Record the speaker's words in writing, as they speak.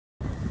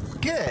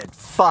Good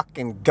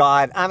fucking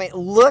God. I mean,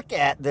 look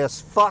at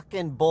this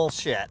fucking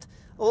bullshit.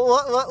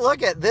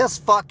 Look at this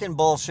fucking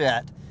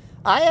bullshit.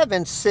 I have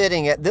been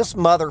sitting at this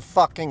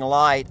motherfucking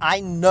light. I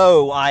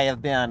know I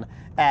have been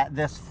at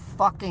this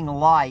fucking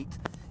light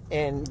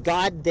in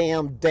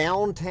goddamn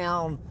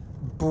downtown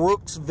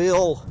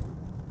Brooksville,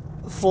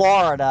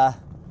 Florida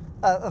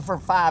for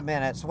 5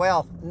 minutes.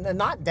 Well,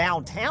 not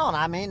downtown.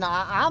 I mean,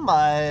 I'm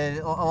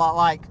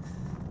like,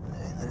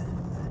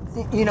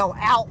 you know,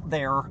 out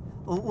there.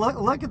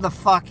 Look at the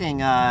fucking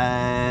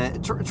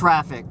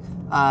traffic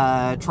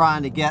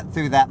trying to get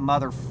through that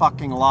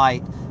motherfucking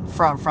light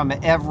from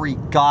every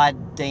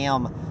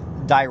goddamn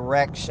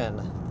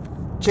direction.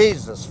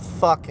 Jesus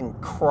fucking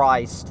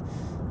Christ.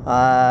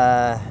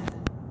 I've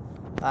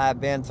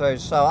been through.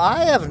 So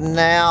I have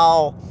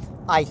now,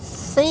 I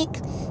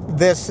think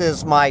this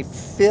is my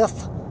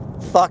 5th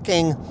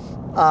fucking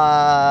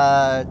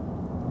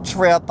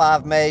trip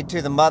I've made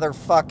to the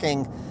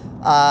motherfucking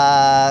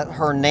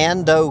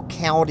Hernando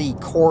County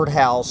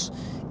Courthouse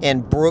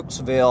in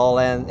Brooksville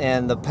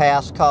in the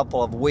past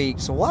couple of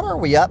weeks. What are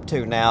we up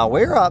to now?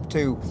 We're up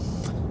to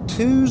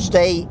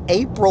Tuesday,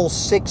 April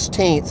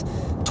 16th,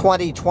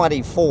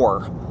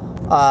 2024.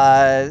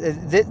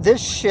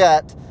 This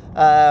shit,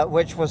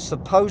 which was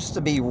supposed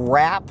to be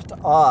wrapped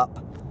up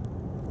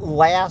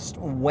last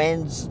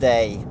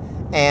Wednesday,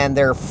 and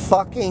their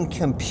fucking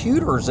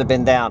computers have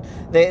been down.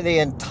 The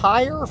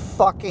entire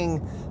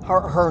fucking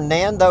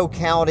Hernando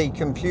County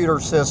computer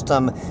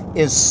system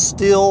is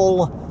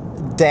still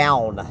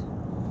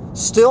down.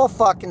 Still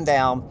fucking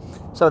down.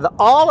 So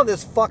all of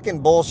this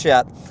fucking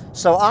bullshit.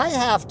 So I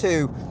have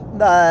to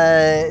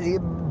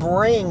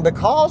bring,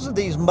 because of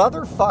these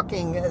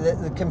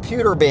motherfucking, the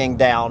computer being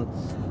down,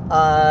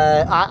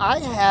 I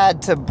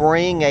had to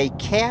bring a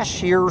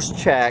cashier's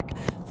check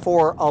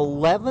for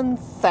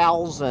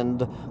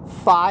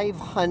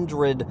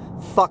 $11,500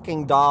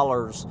 fucking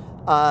dollars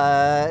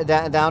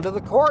down to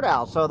the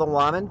courthouse. So the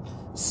woman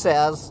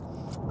says,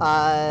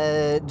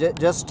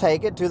 just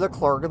take it to the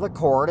clerk of the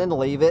court and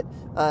leave it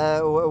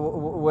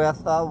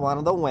with one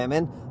of the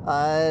women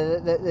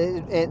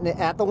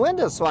at the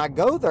window. So I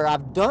go there.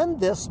 I've done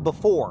this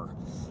before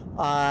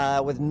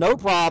with no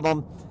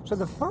problem. So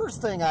the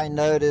first thing I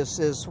notice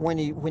is when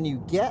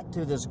you get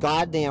to this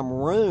goddamn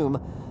room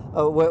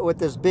with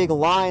this big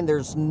line,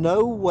 there's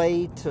no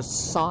way to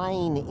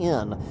sign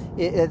in.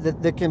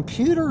 The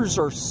computers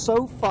are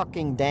so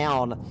fucking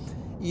down,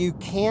 you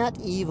can't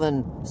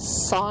even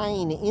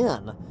sign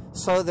in.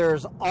 So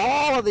there's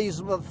all of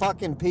these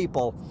fucking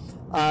people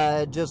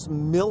just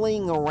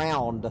milling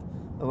around.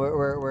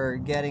 We're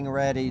getting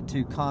ready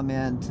to come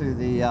into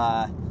the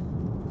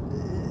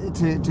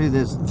to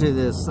this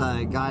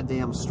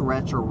goddamn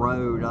stretch of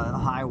road,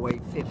 Highway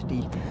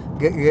 50.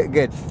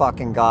 Good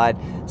fucking God.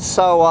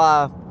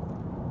 So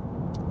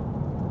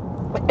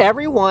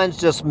everyone's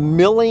just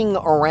milling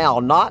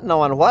around, not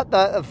knowing what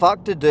the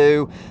fuck to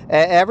do.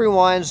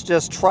 Everyone's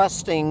just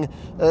trusting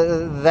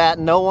that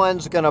no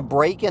one's going to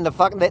break into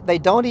fucking... They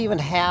don't even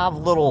have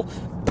little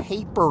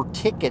paper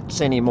tickets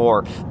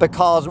anymore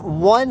because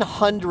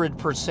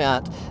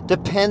 100%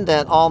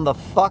 dependent on the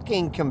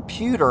fucking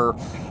computer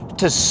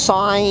to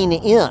sign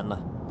in.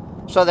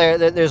 So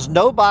there's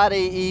nobody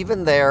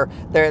even there.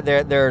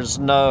 There's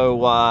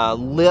no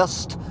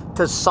list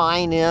to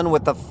sign in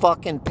with the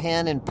fucking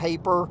pen and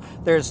paper.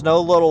 There's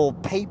no little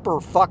paper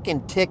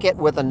fucking ticket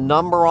with a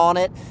number on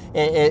it.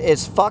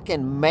 It's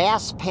fucking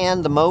mass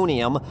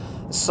pandemonium.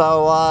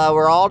 So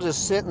we're all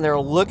just sitting there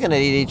looking at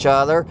each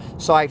other.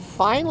 So I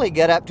finally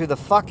get up to the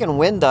fucking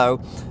window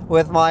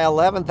with my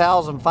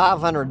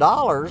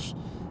 $11,500,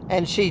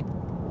 and she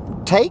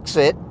takes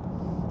it.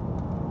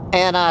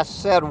 And I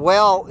said,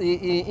 well,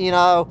 you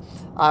know,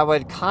 I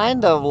would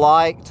kind of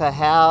like to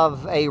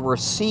have a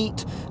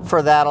receipt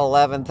for that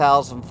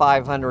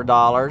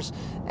 $11,500.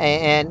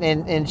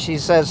 And she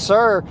says,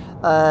 sir,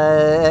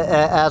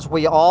 as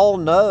we all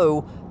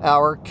know,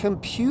 our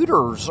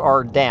computers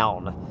are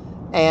down,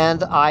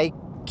 and I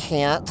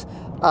can't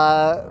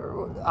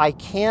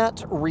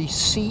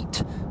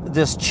receipt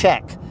this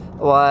check.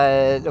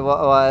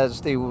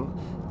 Was the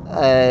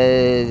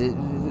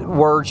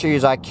word she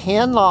used. I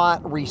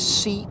cannot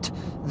receipt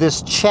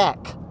this check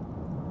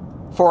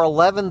for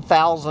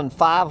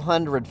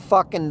 $11,500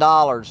 fucking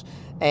dollars.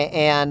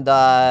 And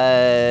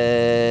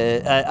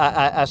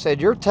I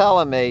said, you're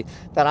telling me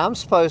that I'm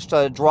supposed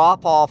to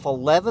drop off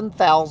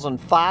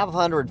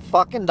 $11,500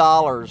 fucking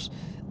dollars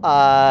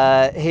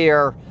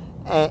here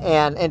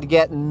and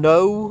get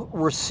no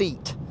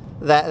receipt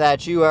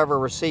that you ever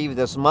received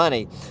this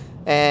money?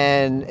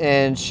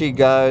 And she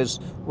goes,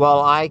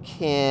 well, I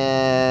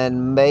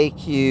can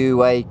make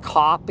you a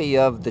copy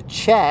of the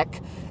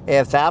check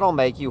if that'll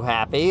make you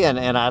happy.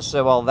 And I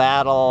said, well,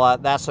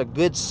 that's a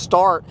good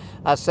start.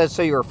 I said,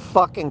 so your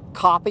fucking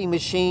copy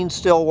machine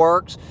still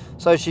works?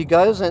 So she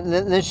goes, and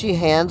then she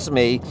hands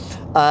me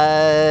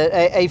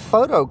a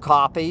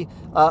photocopy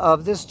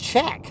of this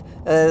check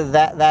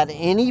that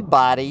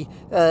anybody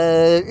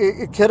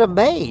could have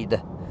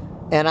made.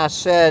 And I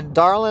said,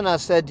 darling, I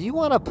said, do you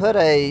want to put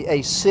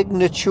a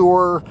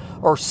signature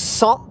or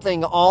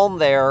something on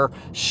there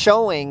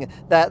showing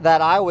that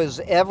I was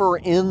ever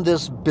in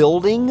this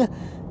building?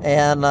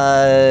 And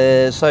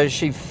so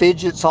she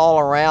fidgets all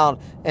around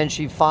and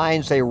she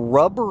finds a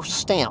rubber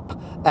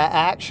stamp,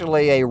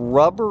 actually a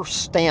rubber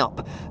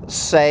stamp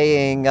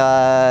saying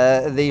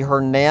the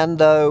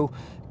Hernando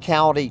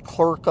County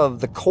Clerk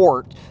of the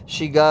Court.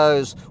 She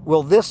goes,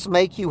 will this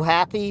make you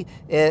happy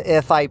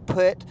if I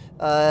put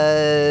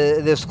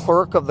this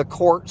Clerk of the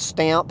Court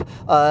stamp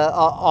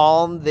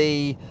on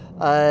the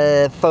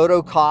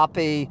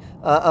photocopy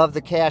of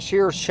the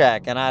cashier's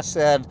check? And I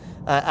said,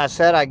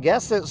 I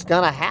guess it's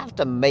gonna have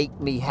to make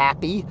me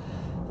happy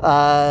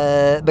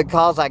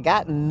because I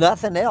got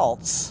nothing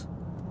else.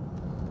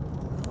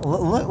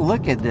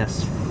 Look at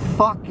this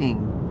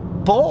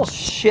fucking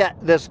bullshit.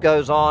 This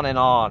goes on and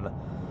on.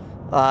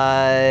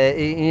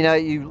 You know,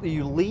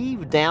 you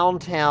leave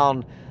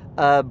downtown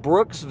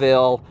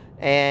Brooksville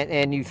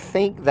and you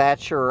think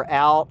that you're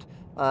out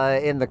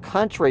in the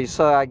country.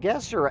 So I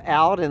guess you're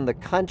out in the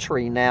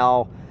country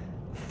now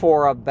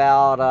for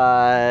about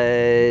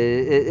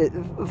a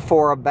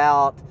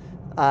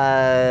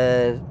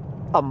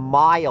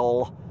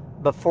mile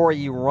before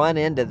you run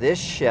into this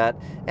shit.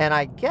 And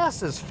I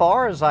guess, as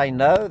far as I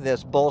know,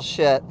 this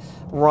bullshit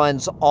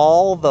runs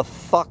all the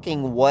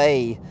fucking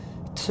way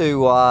to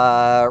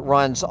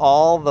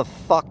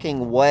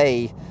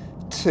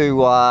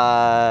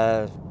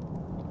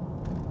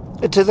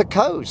the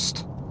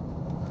coast.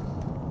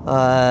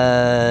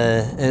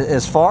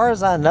 As far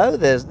as I know,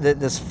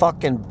 this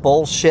fucking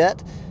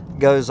bullshit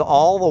goes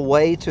all the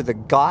way to the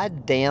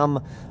goddamn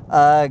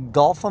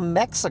Gulf of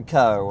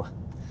Mexico.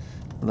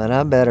 But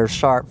I better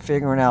start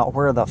figuring out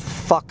where the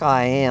fuck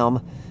I am,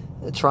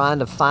 trying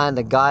to find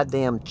the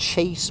goddamn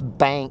Chase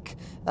Bank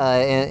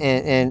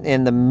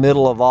in the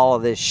middle of all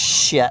of this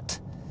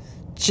shit.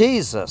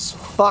 Jesus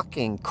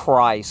fucking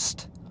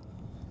Christ.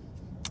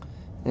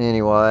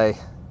 Anyway,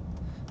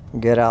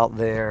 get out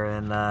there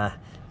and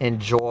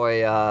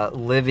enjoy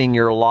living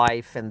your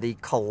life in the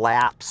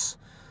collapse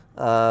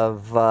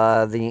of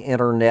the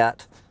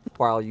internet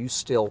while you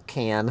still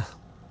can.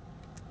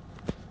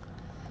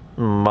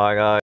 My God.